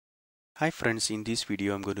Hi friends, in this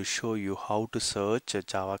video I'm going to show you how to search a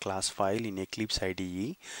Java class file in Eclipse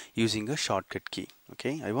IDE using a shortcut key.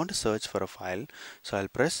 Okay, I want to search for a file, so I'll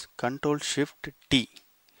press Ctrl Shift T.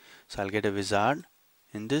 So I'll get a wizard.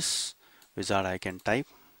 In this wizard I can type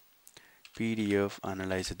PDF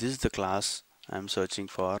analyzer. This is the class I'm searching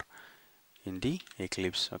for in the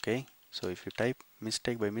Eclipse. Okay, so if you type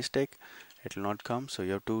mistake by mistake, it will not come. So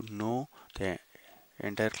you have to know the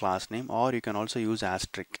entire class name, or you can also use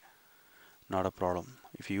asterisk. Not a problem.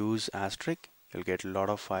 If you use asterisk, you'll get a lot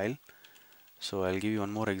of file. So I'll give you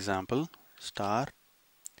one more example. Star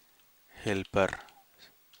helper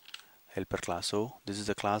class. So this is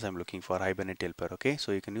the class I'm looking for, Hibernate helper. Okay,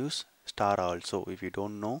 so you can use star also if you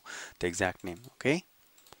don't know the exact name. Okay,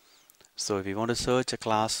 so if you want to search a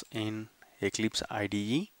class in Eclipse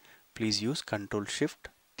IDE, please use Ctrl Shift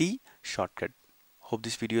T shortcut. Hope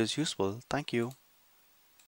this video is useful. Thank you.